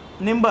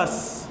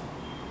 నెంబర్స్.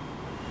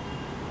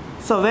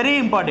 So very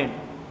important.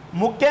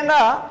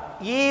 ముఖ్యంగా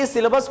ఈ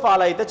సిలబస్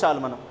ఫాలో అయితే చాలు.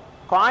 మనం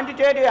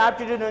క్వాంటిటేటివ్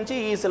యాప్టిట్యూడ్ నుంచి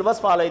ఈ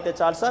సిలబస్ ఫాలో అయితే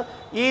చాలు సార్.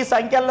 ఈ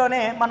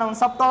సంఖ్యల్లోనే మనం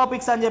సబ్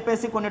టాపిక్స్ అని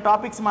చెప్పేసి కొన్ని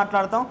టాపిక్స్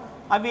మాట్లాడతాం.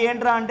 అవి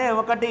ఏంట్రా అంటే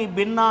ఒకటి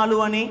భిన్నాలు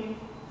అని,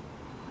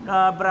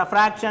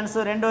 ఫ్రాక్షన్స్,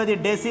 రెండోది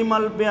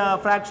డెసిమల్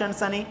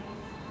ఫ్రాక్షన్స్ అని,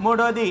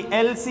 మూడోది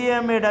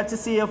ఎల్సిఎం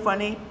హెచ్సిఎఫ్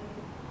అని,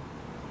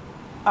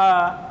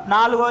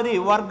 నాలుగోది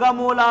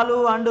వర్గమూలాలు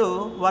అండ్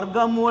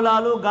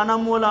వర్గమూలాలు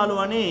ఘనమూలాలు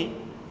అని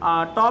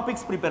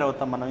టాపిక్స్ ప్రిపేర్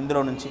అవుతాం మనం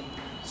ఇందులో నుంచి.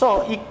 సో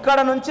ఇక్కడ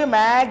నుంచి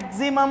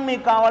మ్యాక్సిమం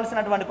మీకు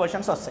కావాల్సినటువంటి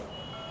క్వశ్చన్స్ వస్తాయి.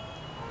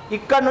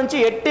 ఇక్కడ నుంచి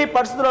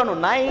 80%లోను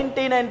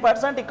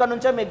 99% ఇక్కడ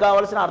నుంచే మీకు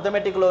కావాల్సిన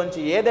అర్థమెటిక్లో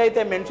నుంచి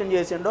ఏదైతే మెన్షన్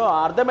చేసిండో ఆ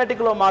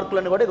అర్థమెటిక్లో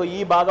మార్కులను కూడా ఈ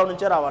భాగం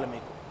నుంచే రావాలి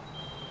మీకు.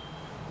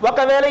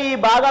 ఒకవేళ ఈ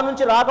భాగం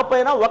నుంచి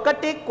రాకపోయినా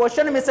ఒకటి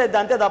క్వశ్చన్ మిస్ అవుతుంది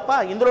అంతే తప్ప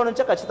ఇందులో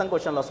నుంచే ఖచ్చితంగా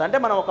క్వశ్చన్లు వస్తాయి. అంటే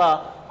మనం ఒక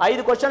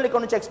 5 క్వశ్చన్లు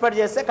ఇక్కడ నుంచి ఎక్స్పెక్ట్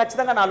చేస్తే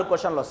ఖచ్చితంగా 4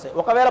 క్వశ్చన్లు వస్తాయి.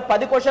 ఒకవేళ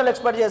 10 క్వశ్చన్లు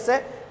ఎక్స్పెక్ట్ చేస్తే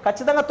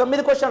ఖచ్చితంగా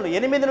 9 క్వశ్చన్లు,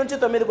 8 నుంచి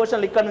 9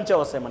 క్వశ్చన్లు ఇక్కడ నుంచే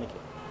వస్తాయి మనకి.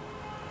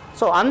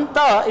 సో అంత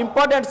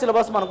ఇంపార్టెంట్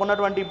సిలబస్ మనకు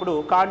ఉన్నటువంటి ఇప్పుడు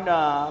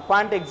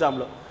క్వాంట్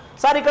ఎగ్జామ్లో.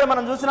 సార్ ఇక్కడ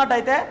మనం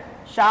చూసినట్టయితే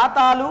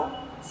శాతాలు,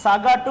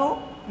 సగటు,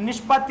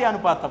 నిష్పత్తి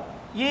అనుపాతం,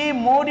 ఈ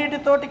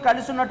మూడింటితోటి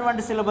కలిసి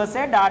ఉన్నటువంటి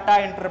సిలబసే డాటా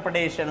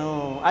ఇంటర్ప్రిటేషను.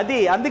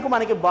 అందుకు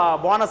మనకి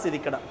బోనస్ ఇది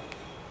ఇక్కడ.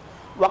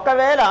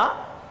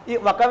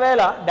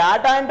 ఒకవేళ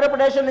డాటా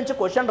ఇంటర్ప్రిటేషన్ నుంచి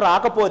క్వశ్చన్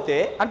రాకపోతే,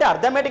 అంటే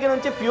అర్థమెటిక్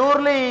నుంచి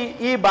ప్యూర్లీ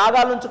ఈ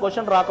భాగాల నుంచి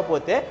క్వశ్చన్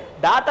రాకపోతే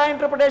డాటా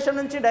ఇంటర్ప్రిటేషన్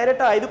నుంచి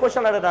డైరెక్ట్ 5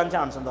 క్వశ్చన్లు అడగడానికి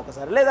ఛాన్స్ ఉంది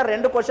ఒకసారి, లేదా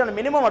 2 క్వశ్చన్లు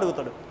మినిమం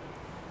అడుగుతాడు.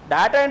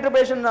 డేటా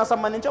ఇంటర్ప్రిటేషన్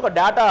సంబంధించి ఒక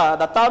డేటా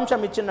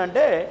దత్తాంశం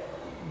ఇచ్చిందంటే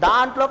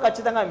దాంట్లో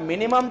ఖచ్చితంగా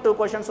మినిమం 2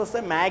 క్వశ్చన్స్ వస్తే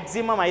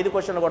మ్యాక్సిమం 5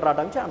 క్వశ్చన్లు కూడా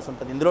రావడానికి ఛాన్స్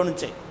ఉంటుంది ఇందులో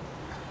నుంచే.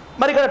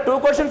 మరి ఇక్కడ 2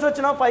 క్వశ్చన్స్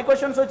వచ్చినా 5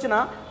 క్వశ్చన్స్ వచ్చినా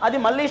అది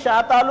మళ్ళీ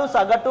శాతాలు,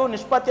 సగటు,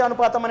 నిష్పత్తి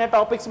అనుపాతం అనే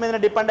టాపిక్స్ మీద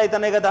డిపెండ్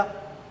అవుతున్నాయి కదా.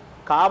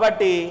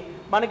 కాబట్టి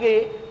మనకి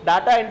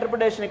డేటా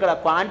ఇంటర్ప్రిటేషన్ ఇక్కడ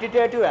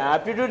క్వాంటిటేటివ్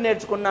యాప్టిట్యూడ్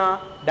నేర్చుకున్న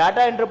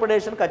డేటా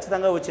ఇంటర్ప్రిటేషన్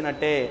ఖచ్చితంగా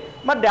వచ్చినట్టే.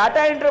 మరి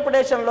డేటా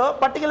ఇంటర్ప్రిటేషన్లో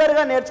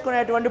పర్టికులర్గా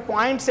నేర్చుకునేటువంటి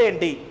పాయింట్స్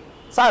ఏంటి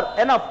సార్?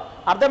 ఎనఫ్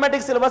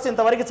అర్థమెటిక్ సిలబస్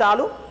ఇంతవరకు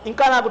చాలు,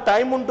 ఇంకా నాకు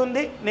టైం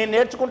ఉంటుంది, నేను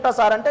నేర్చుకుంటా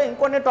సార్ అంటే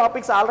ఇంకొన్ని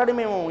టాపిక్స్ ఆల్రెడీ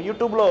మేము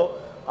యూట్యూబ్లో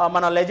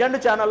మన లెజెండ్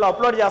ఛానల్లో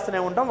అప్లోడ్ చేస్తూనే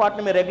ఉంటాం.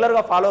 వాటిని మీరు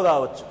రెగ్యులర్గా ఫాలో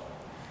కావచ్చు.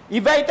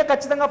 ఇవి అయితే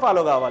ఖచ్చితంగా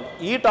ఫాలో కావాలి.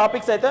 ఈ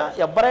టాపిక్స్ అయితే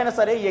ఎవరైనా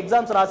సరే, ఈ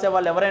ఎగ్జామ్స్ రాసే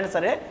వాళ్ళు ఎవరైనా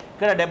సరే,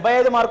 ఇక్కడ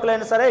 75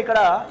 మార్కులైనా సరే, ఇక్కడ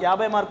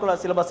 50 మార్కుల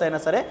సిలబస్ అయినా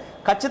సరే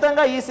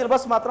ఖచ్చితంగా ఈ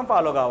సిలబస్ మాత్రం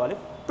ఫాలో కావాలి,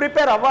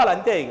 ప్రిపేర్ అవ్వాలి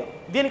అంతే. ఇక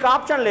దీనికి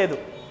ఆప్షన్ లేదు,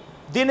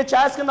 దీన్ని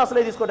ఛాయిస్ కింద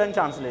అసలే తీసుకోవడానికి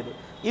ఛాన్స్ లేదు.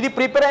 ఇది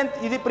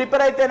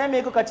ప్రిపేర్ అయితేనే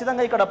మీకు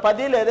ఖచ్చితంగా ఇక్కడ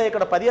 10 లేదా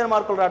ఇక్కడ 15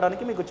 మార్కులు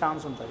రావడానికి మీకు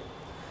ఛాన్స్ ఉంటుంది.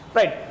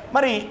 రైట్.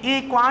 మరి ఈ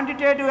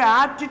క్వాంటిటేటివ్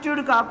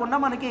యాప్టిట్యూడ్ కాకుండా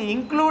మనకి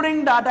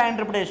ఇంక్లూడింగ్ డేటా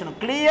ఇంటర్ప్రిటేషన్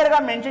క్లియర్గా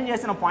మెన్షన్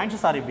చేసిన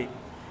పాయింట్స్ సార్ ఇవి.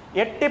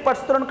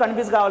 80%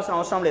 కన్ఫ్యూజ్ కావాల్సిన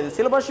అవసరం లేదు.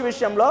 సిలబస్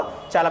విషయంలో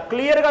చాలా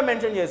క్లియర్గా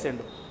మెన్షన్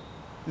చేసిండు.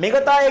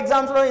 మిగతా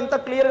ఎగ్జామ్స్లో ఇంత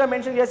క్లియర్గా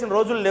మెన్షన్ చేసిన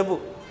రోజులు లేవు.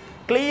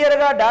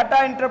 క్లియర్గా డేటా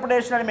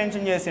ఇంటర్ప్రిటేషన్ అని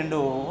మెన్షన్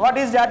చేసిండు. What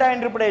is data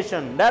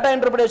interpretation? Data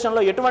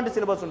ఇంటర్ప్రిటేషన్లో ఎటువంటి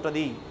సిలబస్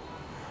ఉంటుంది?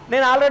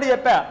 నేను ఆల్రెడీ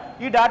చెప్పా,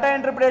 ఈ డేటా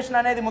ఇంటర్ప్రిటేషన్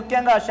అనేది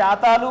ముఖ్యంగా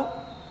శాతాలు,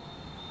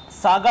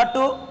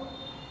 సగటు,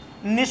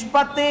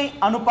 నిష్పత్తి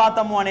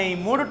అనుపాతము అనే ఈ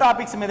 3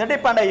 టాపిక్స్ మీద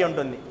డిపెండ్ అయ్యి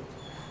ఉంటుంది.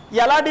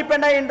 ఎలా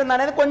డిపెండ్ అయ్యి ఉంటుంది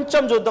అనేది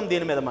కొంచెం చూద్దాం.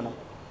 దీని మీద మనం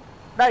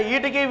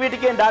వీటికి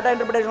డేటా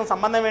ఇంటర్ప్రిటేషన్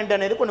సంబంధం ఏంటి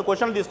అనేది కొన్ని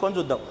క్వశ్చన్లు తీసుకొని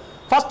చూద్దాం.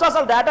 ఫస్ట్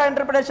అసలు డేటా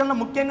ఇంటర్ప్రిటేషన్లో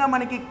ముఖ్యంగా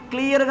మనకి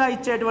క్లియర్గా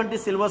ఇచ్చేటువంటి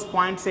సిలబస్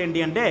పాయింట్స్ ఏంటి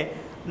అంటే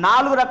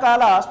 4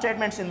 రకాల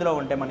స్టేట్మెంట్స్ ఇందులో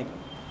ఉంటాయి మనకి.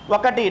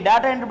 ఒకటి,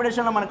 డేటా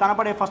ఇంటర్ప్రిటేషన్లో మనకు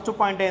కనపడే ఫస్ట్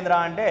పాయింట్ ఏంద్రా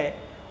అంటే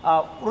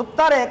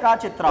వృత్తరేఖా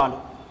చిత్రాలు,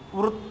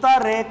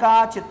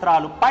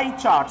 పై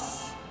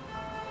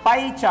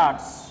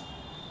చార్ట్స్,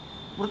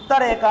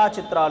 వృత్తరేఖా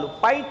చిత్రాలు,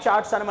 పై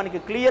చార్ట్స్ అని మనకి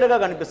క్లియర్గా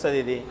కనిపిస్తుంది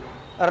ఇది.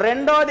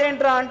 రెండోది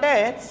ఏంట్రా అంటే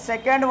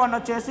సెకండ్ వన్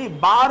వచ్చేసి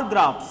బార్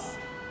గ్రాఫ్స్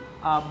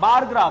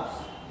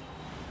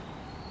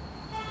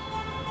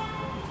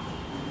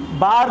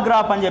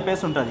అని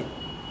చెప్పేసి ఉంటుంది.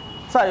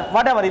 సరే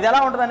వాట్ ఎవర్ ఇది ఎలా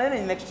ఉంటుంది అనేది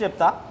నేను నెక్స్ట్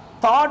చెప్తా.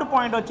 థర్డ్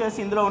పాయింట్ వచ్చేసి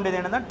ఇందులో ఉండేది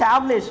ఏంటంటే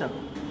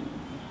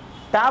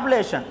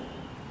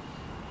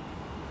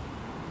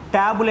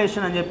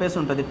ట్యాబులేషన్ అని చెప్పేసి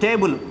ఉంటుంది.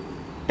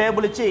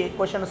 టేబుల్ ఇచ్చి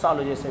క్వశ్చన్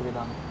సాల్వ్ చేసే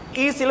విధానం.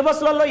 ఈ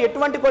సిలబస్లలో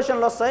ఎటువంటి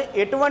క్వశ్చన్లు వస్తాయి,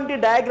 ఎటువంటి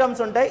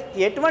డయాగ్రామ్స్ ఉంటాయి,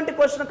 ఎటువంటి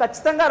క్వశ్చన్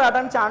ఖచ్చితంగా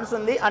రావడానికి ఛాన్స్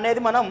ఉంది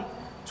అనేది మనం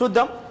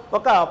చూద్దాం.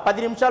 ఒక 10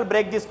 నిమిషాలు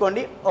బ్రేక్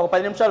తీసుకోండి. ఒక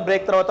 10 నిమిషాలు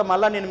బ్రేక్ తర్వాత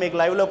మళ్ళీ నేను మీకు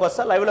లైవ్లోకి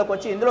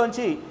వచ్చి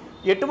ఇందులోంచి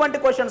ఎటువంటి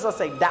క్వశ్చన్స్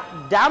వస్తాయి,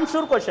 డ్యామ్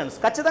షూర్ క్వశ్చన్స్,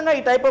 ఖచ్చితంగా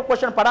ఈ టైప్ ఆఫ్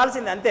క్వశ్చన్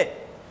పడాల్సిందే అంతే.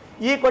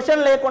 ఈ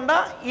క్వశ్చన్ లేకుండా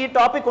ఈ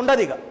టాపిక్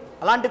ఉండదు. ఇక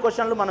అలాంటి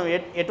క్వశ్చన్లు మనం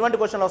ఎటువంటి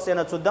క్వశ్చన్లు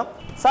వస్తాయో చూద్దాం.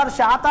 సార్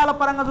శాతాల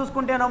పరంగా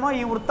చూసుకుంటేనేమో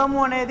ఈ వృత్తము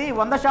అనేది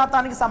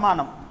 100%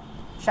 సమానం.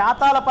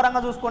 శాతాల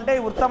పరంగా చూసుకుంటే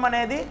ఈ వృత్తం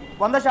అనేది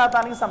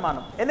 100%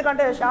 సమానం.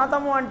 ఎందుకంటే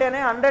శాతము అంటేనే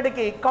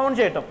 100కి కౌంట్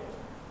చేయటం,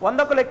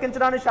 100కు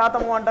లెక్కించడానికి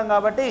శాతము అంటాం.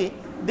 కాబట్టి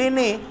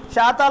దీన్ని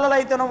శాతాలలో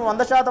అయితేనేమో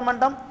 100%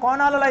 అంటాం,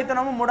 కోణాలలో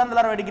అయితేనేమో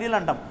 360 డిగ్రీలు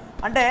అంటాం.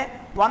 అంటే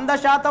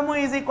 100%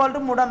 ఈజ్ ఈక్వల్ టు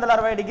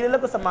 360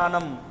 డిగ్రీలకు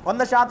సమానం.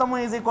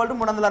 100% ఈజ్ ఈక్వల్ టు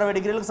 360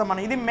 డిగ్రీలకు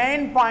సమానం. ఇది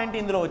మెయిన్ పాయింట్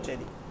ఇందులో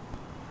వచ్చేది.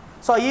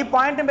 సో ఈ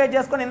పాయింట్ని బేస్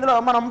చేసుకొని ఇందులో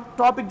మనం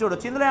టాపిక్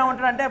చూడొచ్చు. ఇందులో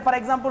ఏమంటారంటే ఫర్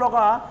ఎగ్జాంపుల్ ఒక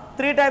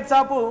 3 టైప్స్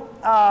ఆఫ్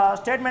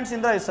స్టేట్మెంట్స్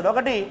ఇందులో ఇస్తాడు.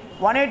 ఒకటి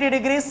 180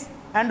 డిగ్రీస్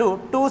అండ్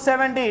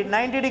 270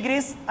 90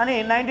 డిగ్రీస్ అని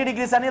 90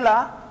 డిగ్రీస్ అని ఇలా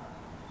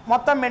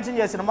మొత్తం మెన్షన్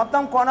చేసిన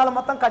మొత్తం కోణాలు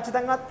మొత్తం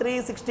ఖచ్చితంగా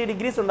 360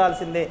 డిగ్రీస్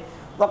ఉండాల్సిందే.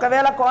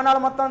 ఒకవేళ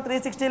కోణాలు మొత్తం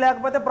 360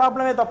 లేకపోతే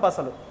ప్రాబ్లమే తప్ప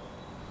అసలు.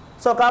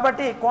 సో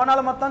కాబట్టి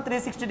కోణాలు మొత్తం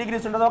 360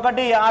 డిగ్రీస్ ఉంటుంది.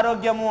 ఒకటి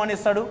ఆరోగ్యము అని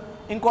ఇస్తాడు,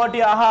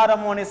 ఇంకోటి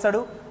ఆహారము అని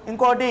ఇస్తాడు,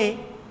 ఇంకోటి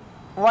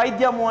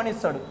వైద్యము అని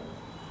ఇస్తాడు.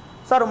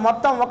 సార్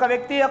మొత్తం ఒక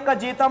వ్యక్తి యొక్క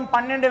జీతం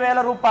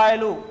 12,000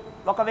 రూపాయలు,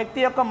 ఒక వ్యక్తి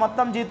యొక్క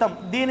మొత్తం జీతం,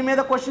 దీని మీద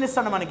క్వశ్చన్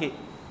ఇస్తాడు మనకి.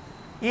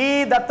 ఈ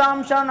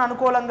దత్తాంశాన్ని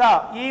అనుకూలంగా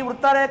ఈ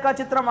వృత్తరేఖ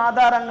చిత్రం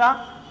ఆధారంగా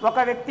ఒక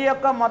వ్యక్తి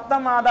యొక్క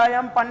మొత్తం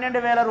ఆదాయం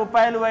 12,000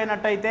 రూపాయలు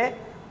అయినట్టయితే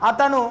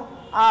అతను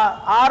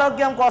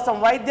ఆరోగ్యం కోసం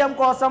వైద్యం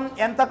కోసం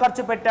ఎంత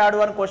ఖర్చు పెట్టాడు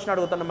అని క్వశ్చన్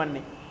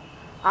అడుగుతున్నామని.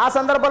 ఆ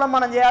సందర్భంలో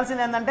మనం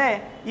చేయాల్సింది ఏంటంటే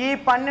ఈ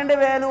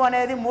 12,000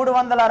 అనేది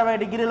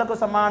 360 డిగ్రీలకు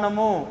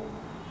సమానము.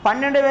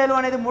 12,000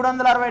 అనేది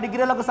 360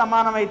 డిగ్రీలకు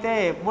సమానం అయితే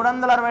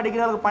 360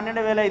 డిగ్రీలకు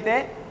 12,000 అయితే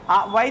ఆ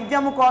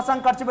వైద్యం కోసం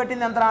ఖర్చు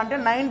పెట్టింది ఎంత అంటే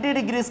 90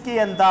 డిగ్రీస్కి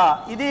ఎంత.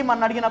 ఇది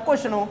మనం అడిగిన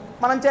క్వశ్చను,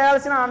 మనం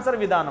చేయాల్సిన ఆన్సర్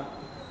విధానం.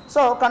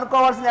 సో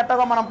కనుక్కోవాల్సింది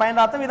ఎట్టగో మనం పైన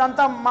రాస్తాం.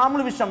 ఇదంతా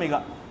మామూలు విషయం. ఇక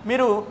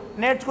మీరు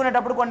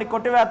నేర్చుకునేటప్పుడు కొన్ని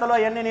కొట్టివేతలు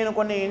అవన్నీ నేను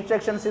కొన్ని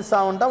ఇన్స్ట్రక్షన్స్ ఇస్తూ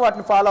ఉంటా,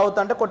 వాటిని ఫాలో అవుతా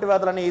అంటే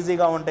కొట్టివేతలు అన్నీ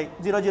ఈజీగా ఉంటాయి.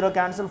 0 0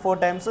 క్యాన్సిల్ 4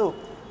 టైమ్స్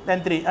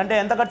దెన్ 3 అంటే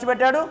ఎంత ఖర్చు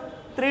పెట్టాడు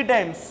 3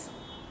 టైమ్స్.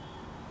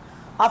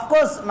 అఫ్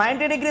కోర్స్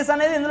 90 డిగ్రీస్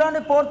అనేది ఇందులోని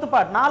 4th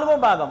పార్ట్, 4వ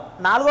భాగం.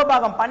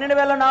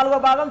 12,000 4వ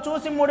భాగం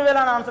చూసి 3,000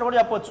 అని ఆన్సర్ కూడా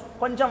చెప్పొచ్చు.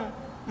 కొంచెం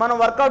మనం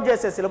వర్కౌట్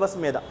చేసే సిలబస్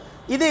మీద.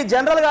 ఇది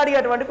జనరల్గా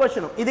అడిగేటువంటి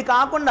క్వశ్చన్. ఇది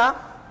కాకుండా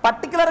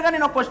పర్టికులర్గా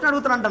నేను ఒక క్వశ్చన్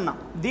అడుగుతున్నా.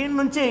 దీని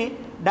నుంచి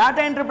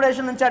డేటా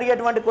ఇంటర్ప్రిటేషన్ నుంచి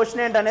అడిగేటువంటి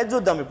క్వశ్చన్ ఏంటనేది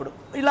చూద్దాం ఇప్పుడు.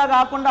 ఇలా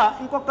కాకుండా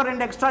ఇంకొక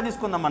 2 ఎక్స్ట్రా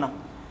తీసుకుందాం మనం.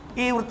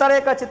 ఈ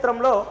వృత్తరేఖ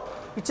చిత్రంలో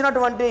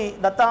ఇచ్చినటువంటి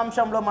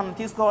దత్తాంశంలో మనం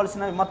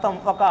తీసుకోవాల్సినవి మొత్తం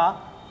ఒక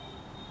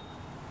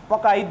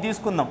 5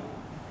 తీసుకుందాం.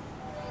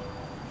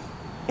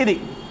 ఇది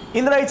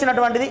ఇందులో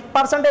ఇచ్చినటువంటిది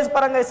పర్సంటేజ్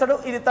పరంగా ఇస్తాడు.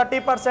 ఇది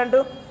 30%,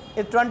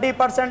 ఇది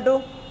 20%,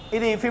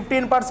 ఇది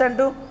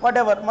 15%,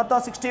 వాటెవర్ మొత్తం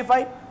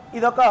 65.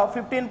 ఇది ఒక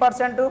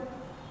 15%,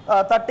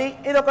 30,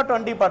 ఇది ఒక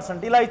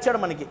 20%, ఇలా ఇచ్చాడు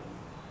మనకి.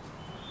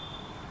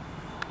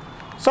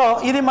 సో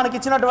ఇది మనకి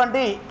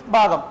ఇచ్చినటువంటి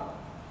భాగం.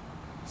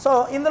 సో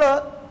ఇందులో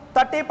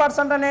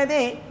 30%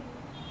 అనేది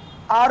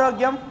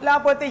ఆరోగ్యం,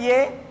 లేకపోతే ఏ,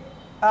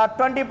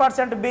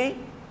 20% B,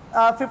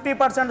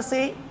 50%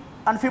 C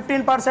and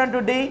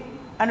 15% D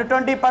and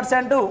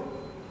 20%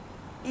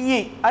 ఈ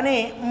అని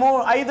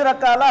 5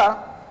 రకాల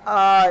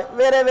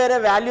వేరే వేరే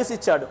వాల్యూస్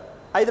ఇచ్చాడు.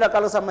 5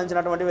 రకాలకు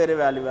సంబంధించినటువంటి వేరే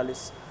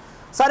వాల్యూస్.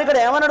 సార్ ఇక్కడ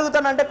ఏమని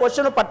అడుగుతానంటే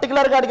క్వశ్చన్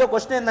పర్టికులర్గా అడిగే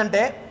క్వశ్చన్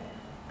ఏంటంటే,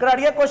 ఇక్కడ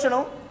అడిగే క్వశ్చను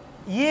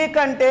ఈ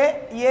కంటే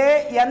ఏ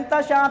ఎంత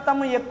శాతం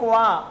ఎక్కువ,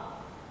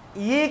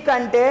 ఈ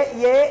కంటే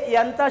ఏ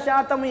ఎంత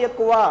శాతం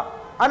ఎక్కువ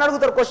అని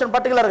అడుగుతారు క్వశ్చన్.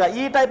 పర్టికులర్గా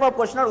ఈ టైప్ ఆఫ్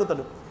క్వశ్చన్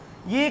అడుగుతాడు.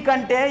 ఈ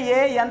కంటే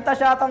ఏ ఎంత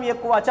శాతం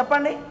ఎక్కువ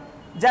చెప్పండి.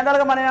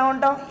 జనరల్గా మనం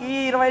ఏమంటాం, ఈ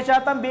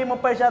 20%, బి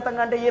 30%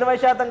 కంటే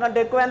 20% కంటే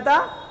ఎక్కువ ఎంత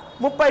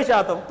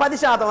 30%,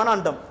 10% అని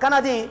అంటాం. కానీ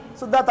అది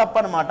శుద్ధ తప్పు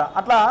అనమాట.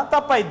 అట్లా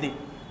తప్పు అయింది.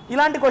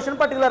 ఇలాంటి క్వశ్చన్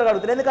పర్టికులర్గా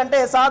అడుగుతారు. ఎందుకంటే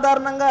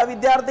సాధారణంగా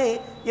విద్యార్థి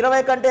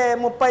 20 కంటే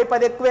 30,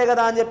 10 ఎక్కువే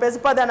కదా అని చెప్పేసి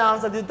 10 అని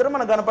ఆన్సర్ దిద్దుతారు,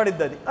 మనకు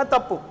కనపడిద్ది. అది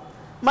తప్పు.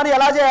 మరి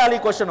ఎలా చేయాలి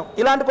ఈ క్వశ్చన్?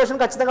 ఇలాంటి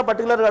క్వశ్చన్ ఖచ్చితంగా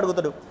పర్టికులర్గా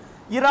అడుగుతాడు.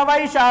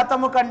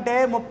 20% కంటే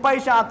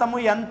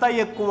 30% ఎంత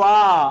ఎక్కువ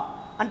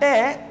అంటే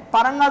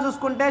పరంగా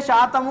చూసుకుంటే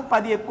శాతము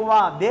 10 ఎక్కువ.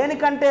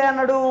 దేనికంటే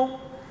అన్నాడు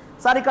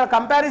సార్, ఇక్కడ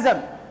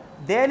కంపారిజన్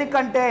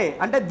దేనికంటే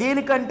అంటే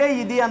దీనికంటే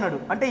ఇది అన్నాడు.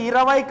 అంటే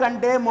 20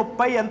 కంటే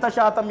 30 ఎంత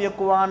శాతం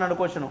ఎక్కువ అన్నాడు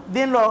క్వశ్చన్.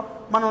 దీనిలో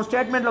మనం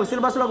స్టేట్మెంట్లో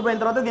సిలబస్లోకి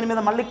పోయిన తర్వాత దీని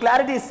మీద మళ్ళీ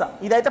క్లారిటీ ఇస్తా.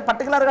 ఇదైతే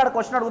పర్టికులర్గా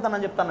క్వశ్చన్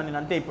అడుగుతానని చెప్తాను నేను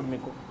అంతే ఇప్పుడు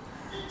మీకు.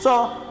 సో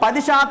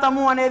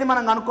 10% అనేది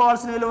మనం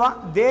కనుక్కోవాల్సిన విలువ.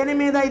 దేని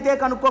మీద అయితే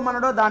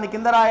కనుక్కోమన్నాడో దాని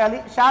కింద రాయాలి.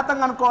 శాతం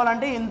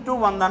కనుక్కోవాలంటే ఇంటూ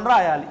 100 అని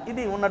రాయాలి.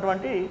 ఇది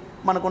ఉన్నటువంటి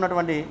మనకు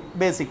ఉన్నటువంటి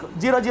బేసిక్.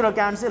 0 0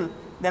 క్యాన్సిల్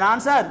దెన్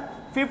ఆన్సర్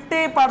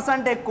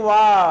 50% ఎక్కువ.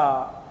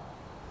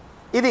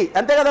 ఇది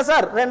అంతే కదా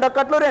సార్, 2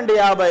 1 2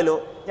 50,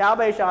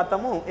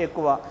 50%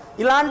 ఎక్కువ.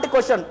 ఇలాంటి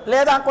క్వశ్చన్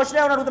లేదా క్వశ్చన్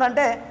ఏమని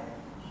అడుగుతారంటే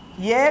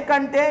ఏ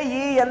కంటే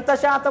ఈ ఎంత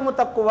శాతము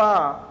తక్కువ,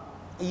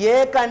 ఏ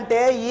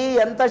కంటే ఈ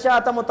ఎంత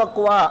శాతము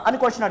తక్కువ అని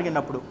క్వశ్చన్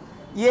అడిగినప్పుడు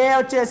ఏ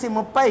వచ్చేసి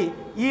 30,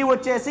 ఈ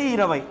వచ్చేసి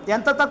 20,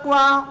 ఎంత తక్కువ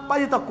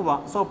 10 తక్కువ.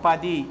 సో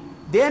 10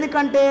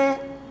 దేనికంటే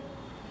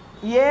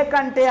ఏ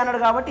కంటే అన్నాడు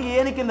కాబట్టి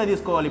ఏని కింద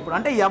తీసుకోవాలి. ఇప్పుడు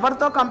అంటే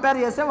ఎవరితో కంపేర్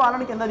చేస్తే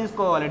వాళ్ళని కింద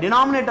తీసుకోవాలి,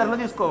 డినామినేటర్లో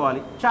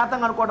తీసుకోవాలి. శాతం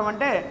కనుక్కోవడం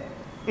అంటే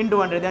ఇంటూ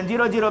 100 దాని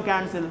 0 0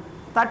 క్యాన్సిల్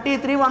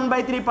 33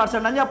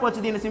 1/3% అని చెప్పొచ్చు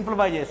దీన్ని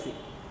సింప్లిఫై చేసి.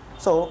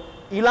 సో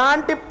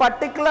ఇలాంటి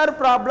పర్టికులర్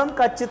ప్రాబ్లం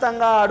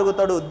ఖచ్చితంగా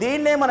అడుగుతాడు.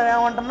 దీన్నే మనం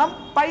ఏమంటున్నాం,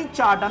 పై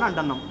చార్ట్ అని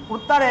అంటున్నాం,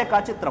 ఉత్తరేఖ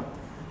చిత్రం.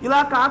 ఇలా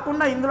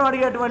కాకుండా ఇందులో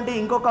అడిగేటువంటి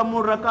ఇంకొక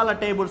 3 రకాల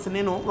టేబుల్స్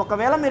నేను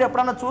ఒకవేళ మీరు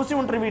ఎప్పుడన్నా చూసి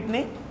ఉంటారు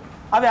వీటిని,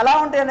 అవి ఎలా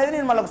ఉంటాయి అనేది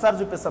నేను మళ్ళీ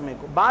ఒకసారి చూపిస్తాను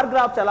మీకు. బార్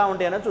గ్రాఫ్స్ ఎలా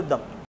ఉంటాయి అనేది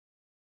చూద్దాం.